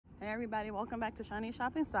everybody, welcome back to Shiny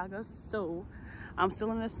Shopping Saga. So I'm still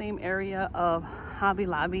in the same area of Hobby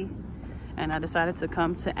Lobby and I decided to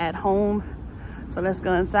come to At Home. So let's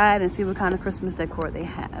go inside and see what kind of Christmas decor they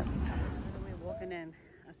have. We're walking in,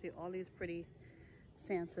 I see all these pretty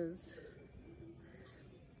Santas.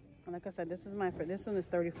 And like I said, this one is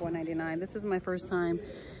 $34.99. This is my first time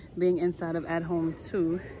being inside of At Home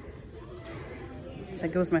too. It's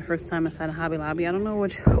like it was my first time inside of Hobby Lobby. I don't know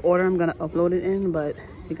which order I'm gonna upload it in, but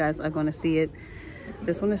you guys are gonna see it.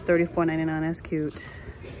 This one is $34.99. That's cute.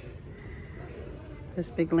 This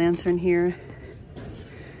big lantern here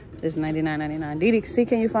is $99.99. Didi, see,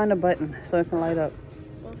 can you find a button so it can light up?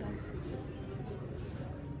 Okay.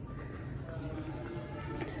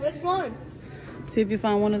 Which one? See if you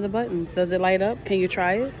find one of the buttons. Does it light up? Can you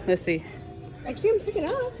try it? Let's see. I can't pick it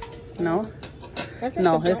up. No?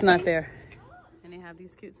 No, it's not there. And they have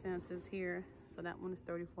these cute Santas here. So that one is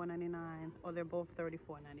 $34.99. Or they're both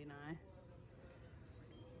 $34.99.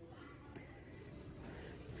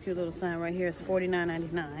 This cute little sign right here is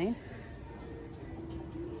 $49.99.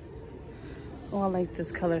 Oh, I like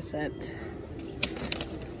this color set.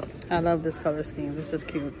 I love this color scheme. This is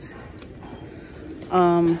cute.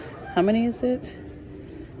 How many is it?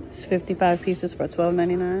 It's 55 pieces for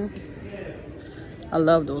 $12.99. I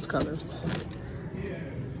love those colors.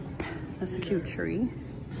 That's a cute tree.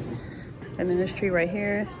 And then this tree right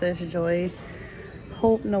here says joy,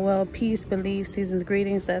 hope, Noel, peace, belief, season's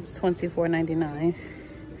greetings. That's $24.99.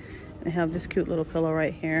 They have this cute little pillow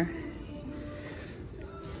right here.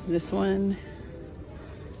 This one,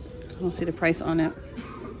 I don't see the price on it.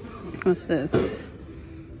 What's this?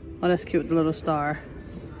 Oh, that's cute, the little star.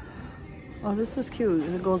 Oh, this is cute.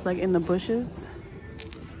 It goes like in the bushes.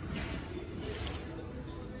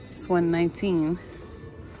 It's $119.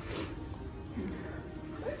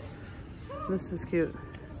 This is cute.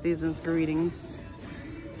 Season's greetings.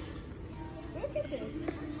 Look at this.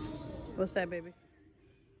 What's that, baby?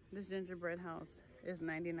 This gingerbread house is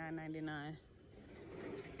 $99.99.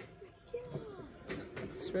 Yeah.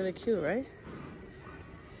 It's really cute, right?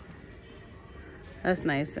 That's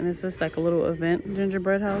nice. And it's just like a little event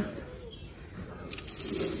gingerbread house.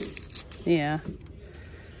 Yeah.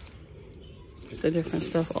 Just the different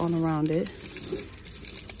stuff all around it.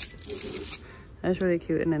 That's really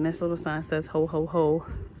cute. And then this little sign says ho ho ho.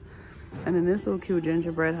 And then this little cute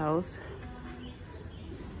gingerbread house.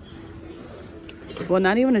 Well,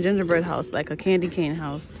 not even a gingerbread house, like a candy cane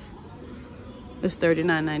house. It's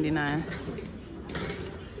 $39.99.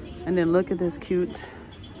 And then look at this cute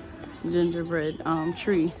gingerbread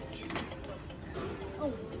tree.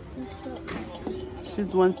 She's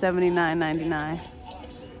 $179.99.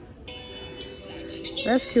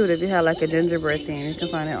 That's cute if you have like a gingerbread theme. You can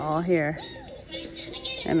find it all here.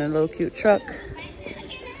 And a little cute truck.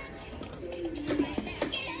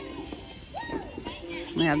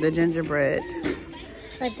 We have the gingerbread.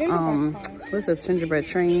 What's this gingerbread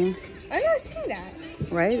train? I've never seen that.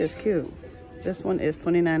 Right? It's cute. This one is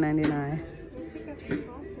 $29.99.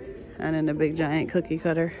 And then the big giant cookie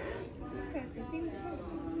cutter.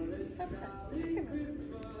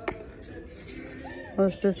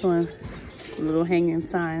 What's this one? Little hanging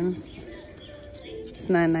signs. It's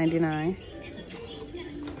 $9.99.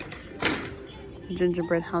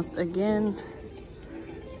 Gingerbread house again.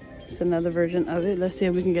 It's another version of it. Let's see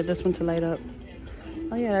if we can get this one to light up.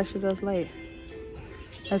 Oh yeah, it actually does light.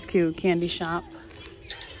 That's cute. Candy shop.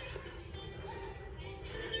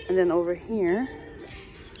 And then over here,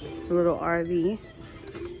 a little RV.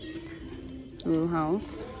 A little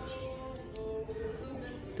house.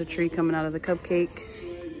 The tree coming out of the cupcake.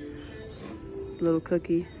 Little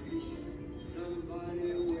cookie.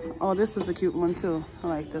 Oh, this is a cute one too. I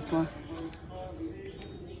like this one.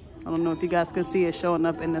 I don't know if you guys can see it showing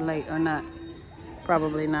up in the light or not.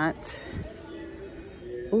 Probably not.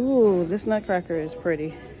 Ooh, this nutcracker is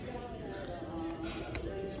pretty.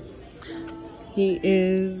 He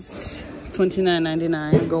is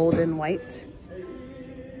 $29.99, gold and white.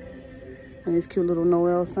 And these cute little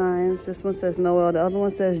Noel signs. This one says Noel, the other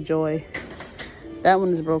one says joy. That one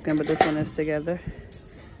is broken, but this one is together.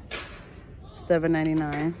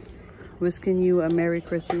 $7.99. Wishing you a Merry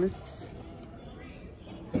Christmas.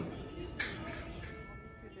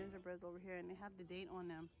 Gingerbreads over here, and they have the date on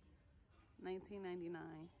them. $19.99.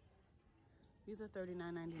 These are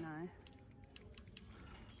 $39.99.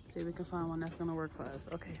 See if we can find one that's gonna work for us.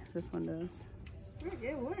 Okay, this one does.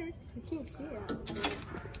 It works. I can't see it.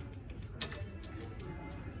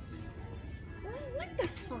 I like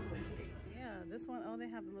this one. Yeah, this one, oh, they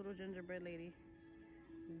have the little gingerbread lady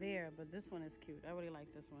there, but this one is cute. I really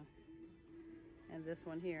like this one. And this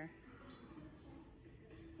one here.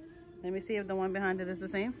 Let me see if the one behind it is the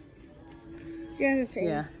same. Yeah, the same.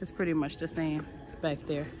 Yeah, it's pretty much the same back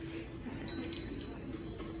there.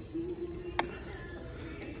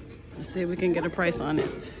 Let's see if we can get a price on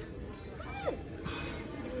it.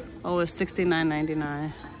 Oh, it's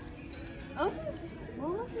 $69.99. What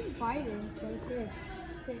was invited right there?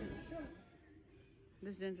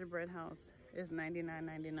 This gingerbread house is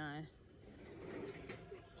 $99.99.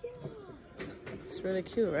 It's really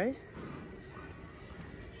cute, right?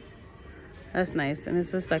 That's nice. And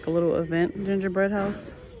it's just like a little event gingerbread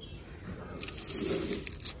house.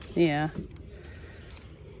 Yeah.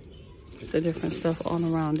 It's the different stuff all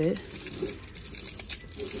around it.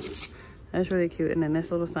 That's really cute. And then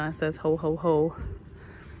this little sign says ho ho ho.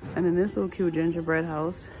 And then this little cute gingerbread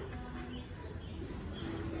house.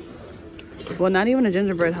 Well, not even a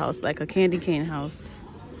gingerbread house, like a candy cane house.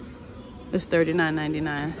 It's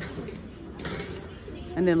 $39.99.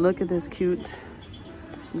 And then look at this cute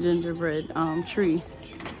gingerbread tree.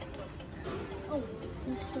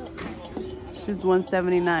 She's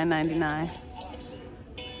 $179.99.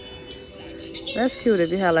 That's cute if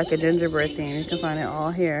you have like a gingerbread theme. You can find it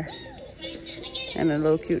all here. And a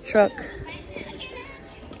little cute truck.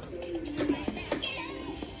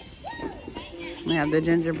 We have the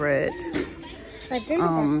gingerbread.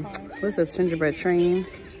 What's this gingerbread train?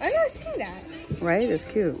 I've never seen that. Right? It's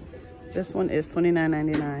cute. This one is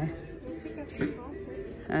 $29.99.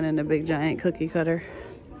 And then the big giant cookie cutter.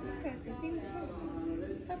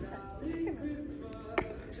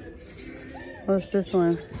 What's this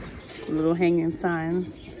one? Little hanging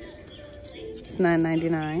signs. It's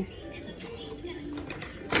 $9.99.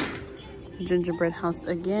 Gingerbread house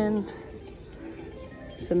again.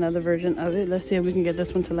 It's another version of it. Let's see if we can get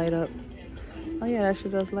this one to light up. Oh yeah, it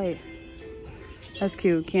actually does light. That's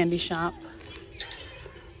cute. Candy shop.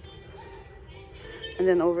 And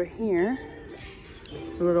then over here,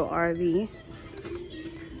 a little RV.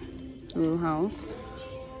 A little house.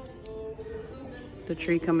 The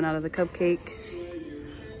tree coming out of the cupcake.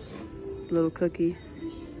 Little cookie.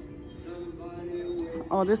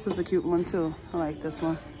 Oh, this is a cute one too. I like this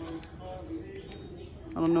one.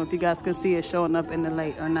 I don't know if you guys can see it showing up in the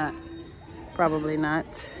light or not. Probably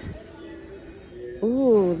not.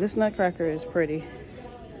 Ooh, this nutcracker is pretty.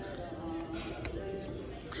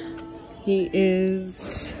 He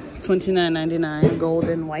is $29.99, gold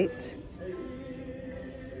and white.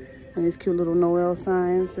 And these cute little Noel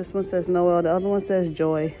signs. This one says Noel, the other one says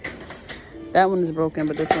joy. That one is broken,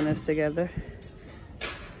 but this one is together.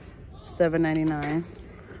 $7.99.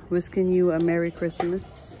 Wishing you a Merry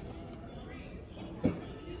Christmas. Some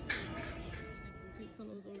cute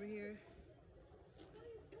pillows over here.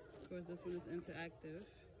 Of course, this one is interactive.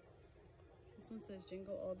 This one says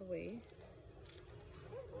Jingle All the Way.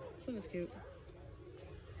 This one is cute.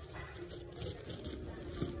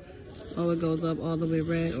 Oh, it goes up all the way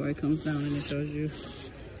red, or it comes down and it shows you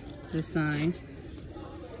the sign.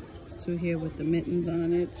 There's two here with the mittens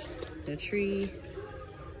on it. The tree.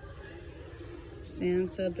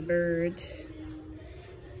 Santa the bird.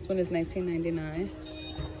 This one is $19.99.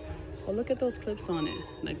 Oh, look at those clips on it,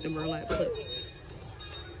 like the burlap clips.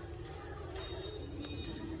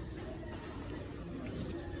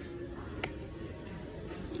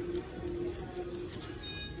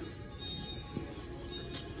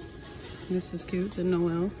 This is cute, the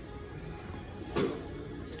Noel. That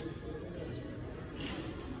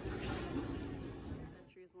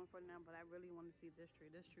tree is $149, but I really want to see this tree.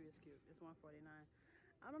 This tree is cute. It's $149.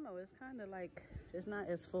 I don't know, it's kind of like, it's not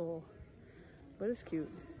as full, but it's cute.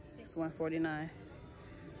 It's $149.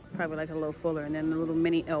 Probably like a little fuller. And then the little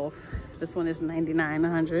mini elf. This one is $99,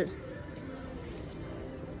 $100.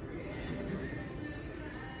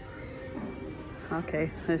 Okay,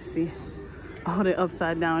 let's see. Oh, the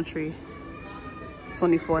upside down tree. It's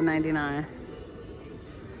 $24.99.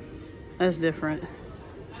 That's different.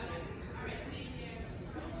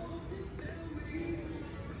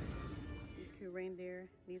 These cute reindeer.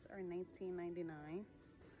 These are $19.99.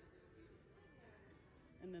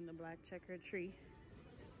 And then the black checkered tree.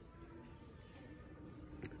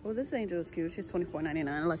 Oh, this angel is cute. She's $24.99.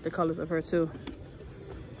 I like the colors of her too.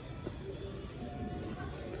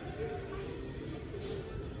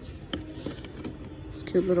 This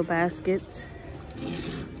cute little basket.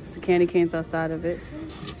 It's the candy canes outside of it.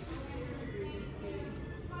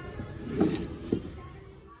 This is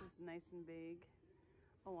nice and big.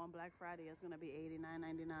 Oh, on Black Friday, it's going to be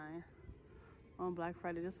 $89.99. On Black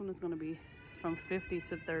Friday, this one is going to be from $50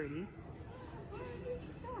 to $30.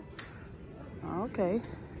 Okay.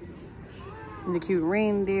 And the cute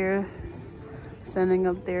reindeer standing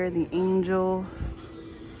up there. The angel.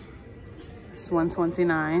 It's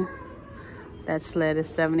 $129. That sled is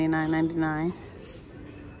 $79.99.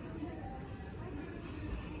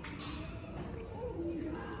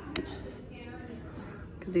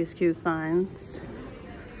 These cute signs.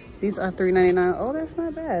 These are $3.99. Oh, that's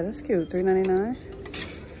not bad. That's cute. $3.99.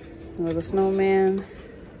 A little snowman.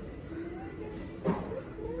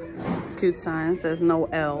 This cute sign says no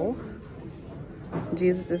L.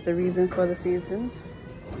 Jesus is the reason for the season.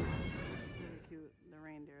 Really cute. The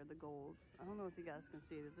reindeer, the golds. I don't know if you guys can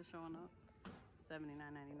see it. Is it showing up?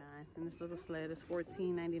 $79.99. And this little sled is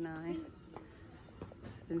 $14.99.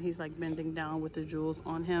 Then he's like bending down with the jewels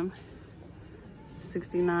on him.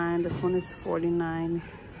 $69. This one is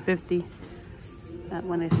 $49.50. That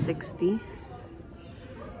one is $60.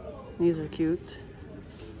 These are cute.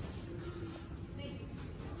 They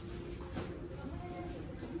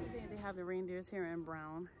have the reindeers here in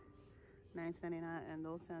brown, $9.99, and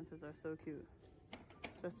those Santas are so cute.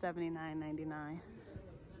 So $79.99.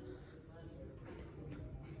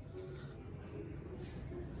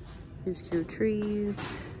 These cute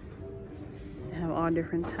trees. They have all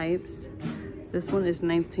different types. This one is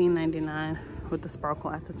 $19.99 with the sparkle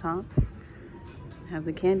at the top. I have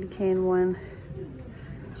the candy cane one.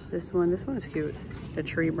 This one is cute. The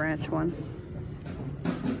tree branch one.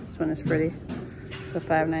 This one is pretty. The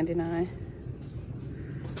 $5.99.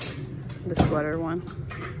 The sweater one.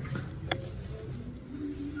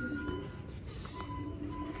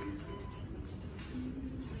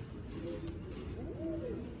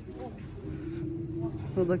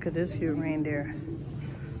 Oh, look at this cute reindeer.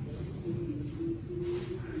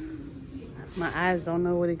 My eyes don't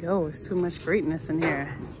know where to go. It's too much greatness in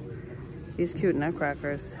here. These cute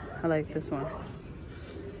nutcrackers. I like this one.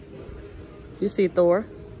 You see Thor?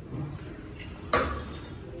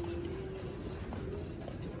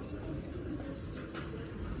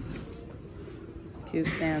 Cute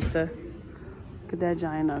Santa. Look at that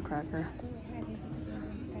giant nutcracker.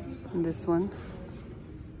 And this one.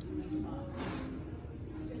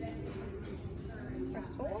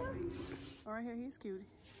 Oh, right here, he's cute.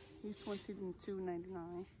 He's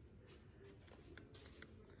 $22.99.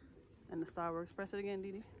 And the Star Wars. Press it again,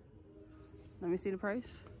 Didi. Let me see the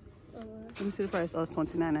price. Let me see the price. Oh, it's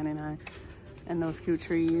 $29.99. And those cute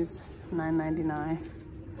trees, $9.99.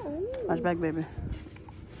 Watch back, baby.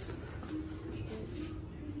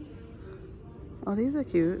 Oh, these are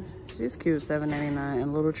cute. She's cute, $7.99.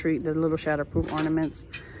 And little tree, the little shatterproof ornaments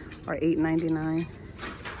are $8.99.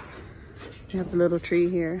 You have the little tree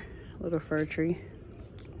here, little fir tree.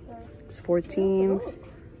 It's $14.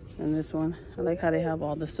 And this one, I like how they have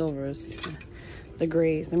all the silvers, the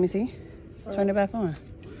grays. Let me see. Turn it back on.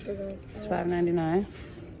 It's $5.99.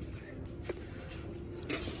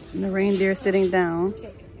 And the reindeer sitting down.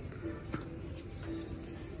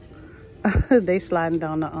 They sliding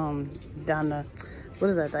down the, what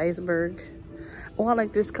is that, the iceberg? Oh, I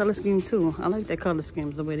like this color scheme too. I like their color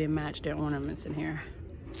schemes, the way they match their ornaments in here.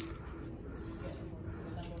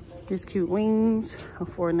 These cute wings are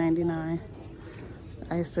 $4.99.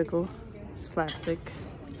 Icicle, it's plastic.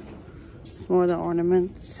 It's more of the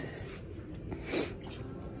ornaments.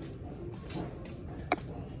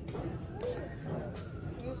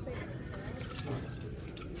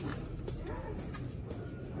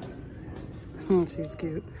 Oh, she's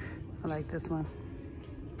cute. I like this one.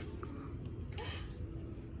 Trees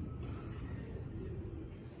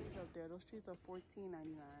up there, those trees are $14.99.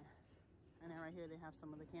 And then right here they have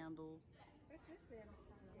some of the candles.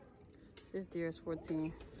 This deer is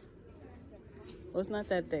 $14. Well, it's not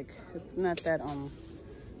that thick. It's not that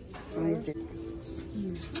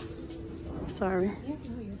sorry.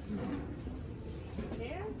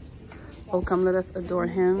 Oh, come let us adore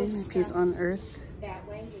him. Peace on earth.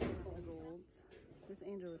 This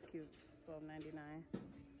angel is cute. $12.99.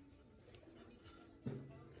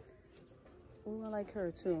 Oh, I like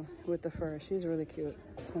her too with the fur. She's really cute.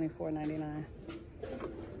 $24.99.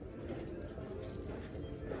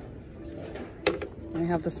 We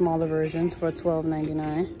have the smaller versions for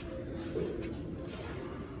 $12.99.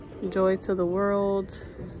 Joy to the world.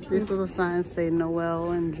 These little signs say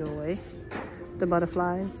Noel and joy. The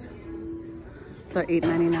butterflies. It's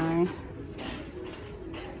 $8.99.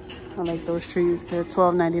 I like those trees. They're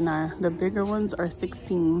 $12.99. The bigger ones are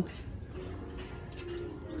 $16.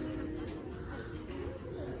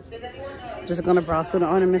 Just gonna browse through the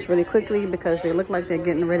ornaments really quickly because they look like they're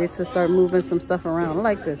getting ready to start moving some stuff around. I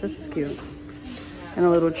like this. This is cute. And a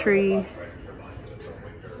little tree,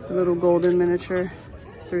 a little golden miniature.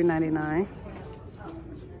 It's $3.99.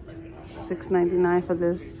 $6.99 for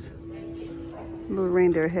this. Little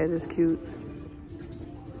reindeer head is cute.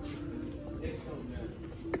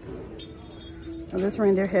 Oh, this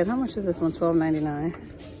reindeer head, how much is this one? $12.99.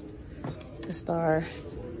 The star.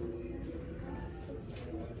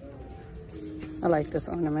 I like this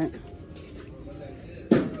ornament.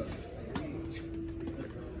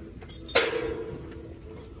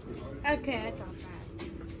 Okay, I dropped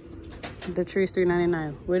that. The tree's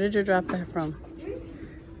 $3.99. Where did you drop that from?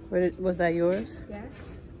 Was that yours? Yes.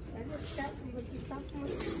 I just got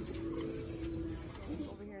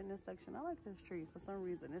Over here in this section, I like this tree for some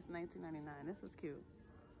reason. It's $19.99. This is cute.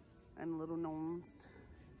 And little gnomes.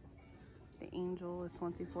 The angel is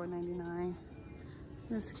 $24.99.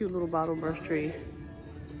 This cute little bottle brush tree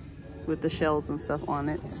with the shells and stuff on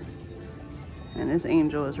it. And this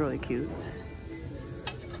angel is really cute.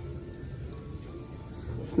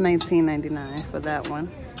 It's $19.99 for that one.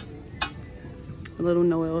 A little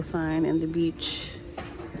Noel sign and the beach.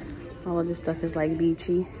 All of this stuff is like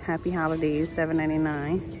beachy. Happy holidays,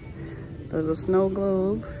 $7.99. The little snow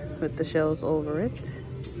globe with the shells over it.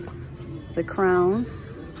 The crown,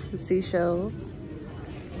 the seashells.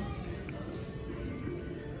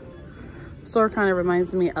 Store kind of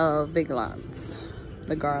reminds me of Big Lots.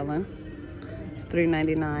 The garland. It's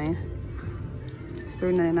 $3.99. It's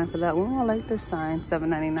 $3.99 for that one. I like this sign,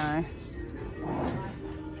 $7.99.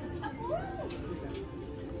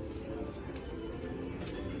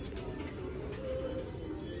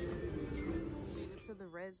 To the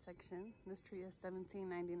red section, this tree is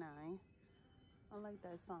 $17.99. I like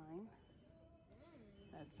that sign.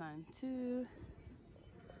 That sign too.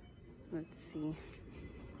 Let's see.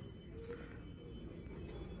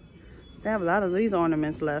 They have a lot of these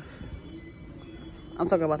ornaments left. I'm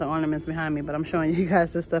talking about the ornaments behind me, but I'm showing you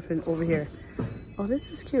guys this stuff over here. Oh, this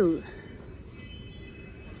is cute.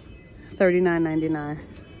 $39.99.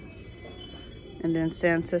 And then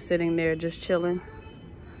Santa sitting there just chilling.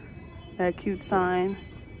 That cute sign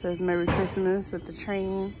says Merry Christmas with the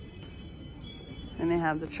train. And they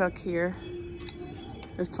have the truck here.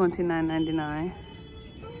 It's $29.99.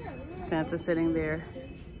 Santa sitting there.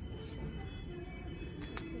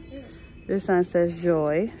 This sign says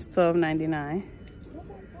Joy. It's $12.99.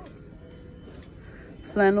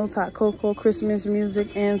 Flannels, hot cocoa, Christmas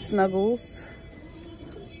music, and snuggles.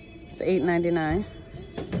 It's $8.99.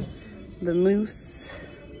 The moose.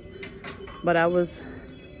 But I was...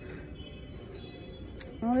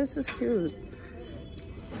 Oh, this is cute.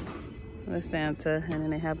 There's Santa, and then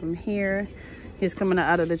they have him here. He's coming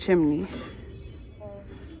out of the chimney.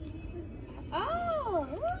 Oh,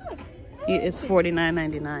 look. It's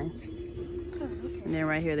 $49.99. And then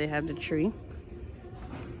right here they have the tree.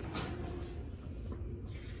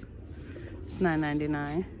 It's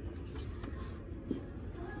 $9.99.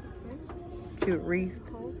 Cute wreath.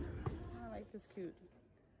 I like this cute.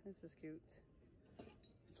 This is cute.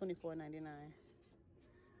 It's $24.99.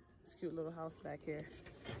 This cute little house back here.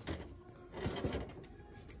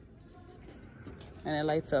 And it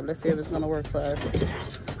lights up. Let's see if it's gonna work for us.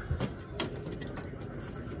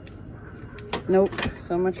 Nope,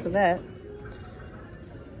 so much for that.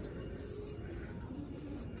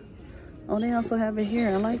 Oh, they also have it here.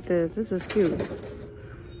 I like this. This is cute.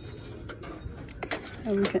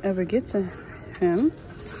 If we can ever get to him.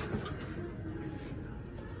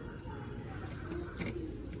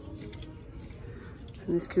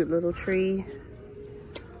 And this cute little tree.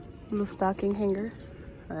 Little stocking hanger.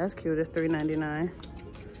 Oh, that's cute. It's $3.99.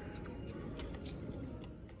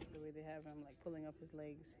 The way they have him like pulling up his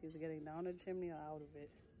legs. He's getting down the chimney or out of it.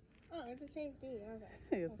 Oh, it's the same thing.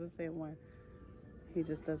 Okay. It's the same one. He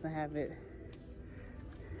just doesn't have it.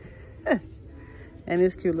 And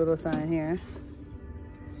this cute little sign here.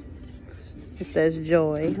 It says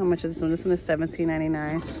Joy. How much is this one? This one is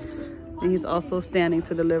 $17.99. And he's also standing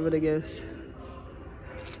to deliver the gifts.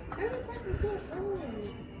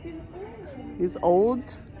 He's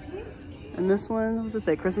old. And this one, what does it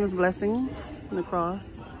say? Christmas blessings and the cross.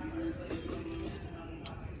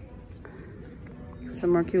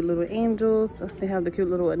 Some more cute little angels. They have the cute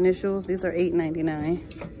little initials. These are $8.99.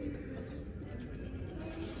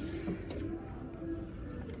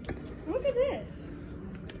 Look at this.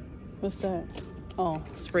 What's that? Oh,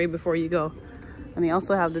 spray before you go. And they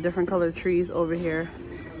also have the different colored trees over here.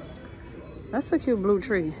 That's a cute blue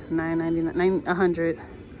tree. $9.99, $100.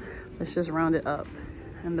 Let's just round it up.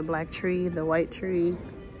 And the black tree, the white tree.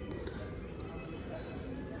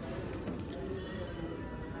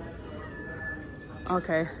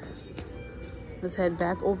 Okay. Let's head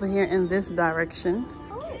back over here in this direction.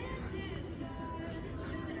 Oh.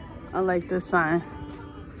 I like this sign.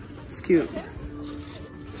 It's cute.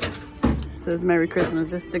 It says Merry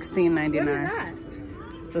Christmas. It's $16.99. What is that?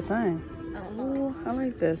 It's a sign. Oh, I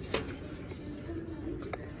like this.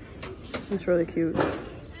 It's really cute.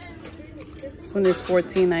 This one is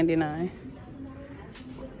 $14.99.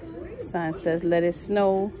 Sign says let it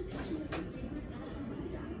snow.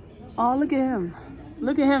 Oh, look at him.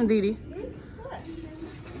 Look at him, Dee Dee.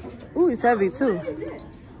 Ooh, he's heavy too.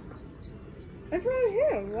 What's wrong with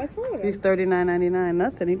him? What's wrong with him? He's $39.99.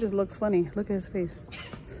 Nothing. He just looks funny. Look at his face.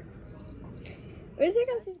 Where's he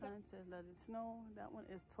going? Sign says let it snow. That one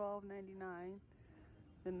is $12.99.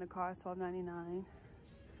 Then the car is $12.99.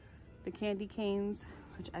 The candy canes,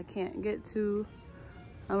 which I can't get to.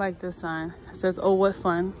 I like this sign. It says, "Oh, what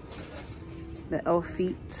fun." The elf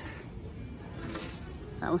feet.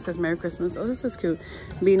 That one says Merry Christmas. Oh, this is cute.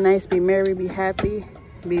 Be nice, be merry, be happy,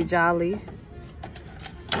 be jolly.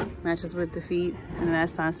 Matches with the feet. And then that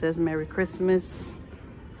sign says Merry Christmas.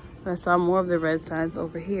 I saw more of the red signs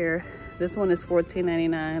over here. This one is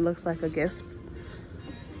 $14.99. Looks like a gift.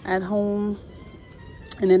 At home.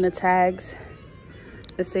 And then the tags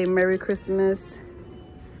that say Merry Christmas.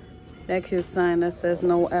 That cute sign that says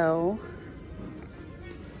Noel.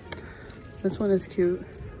 This one is cute.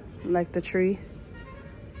 I like the tree.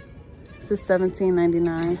 This is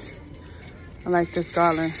 $17.99. I like this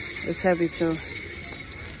garland. It's heavy too.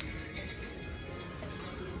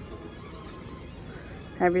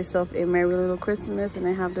 Have yourself a merry little Christmas, and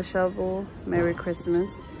they have the shovel. Merry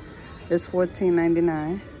Christmas. It's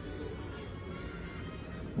 $14.99.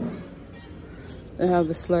 They have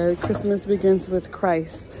the sled. Christmas begins with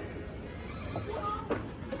Christ.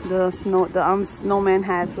 The snowman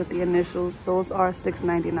hats with the initials. Those are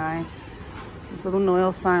 $6.99. This little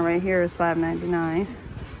Noel sign right here is $5.99.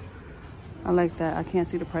 I like that. I can't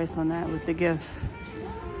see the price on that with the gift.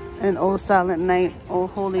 And Old Silent Night,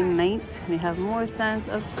 Old Holy Night. They have more signs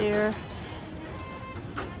up there.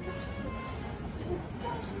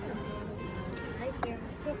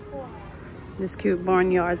 This cute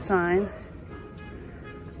barnyard sign.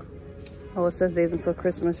 Oh, it says days until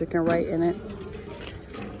Christmas. You can write in it.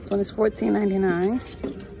 This one is $14.99.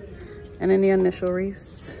 And then the initial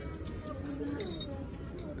wreaths.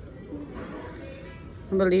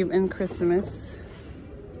 I believe in Christmas.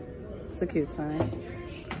 It's a cute sign.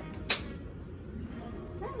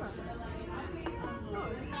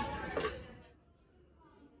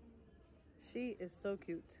 She is so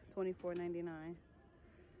cute. $24.99.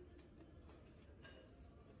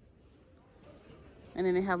 And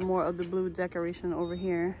then they have more of the blue decoration over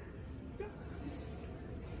here.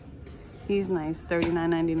 He's nice.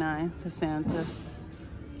 $39.99 for Santa.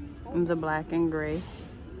 And the black and gray.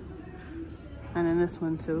 And then this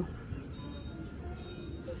one too.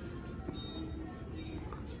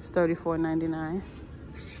 It's $34.99.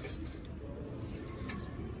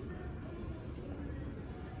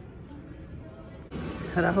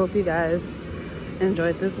 And I hope you guys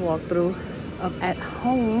enjoyed this walkthrough of At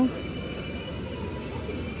Home.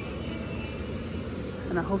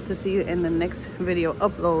 And I hope to see you in the next video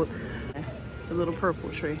upload. The little purple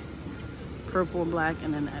tree. Purple and black,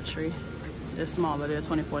 and then that tree. They're small, but they're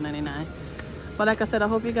 $24.99. But like I said, I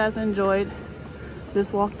hope you guys enjoyed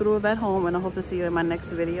this walkthrough of At Home, and I hope to see you in my next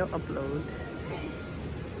video upload.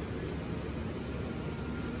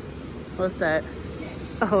 What's that?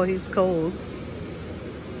 Oh, he's cold.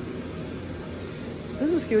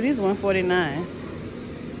 This is cute. He's $149.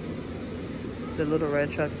 The little red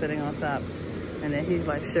truck sitting on top. And then he's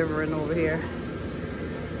like shivering over here.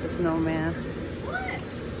 The snowman.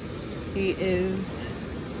 He is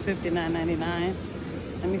 $59.99.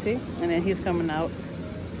 Let me see. And then he's coming out.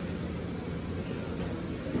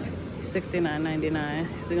 $69.99.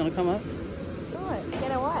 Is he gonna come up? What?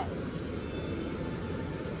 Get a what?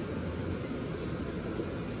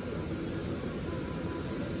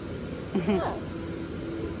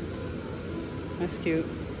 That's cute.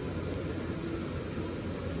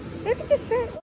 Look at the shirt.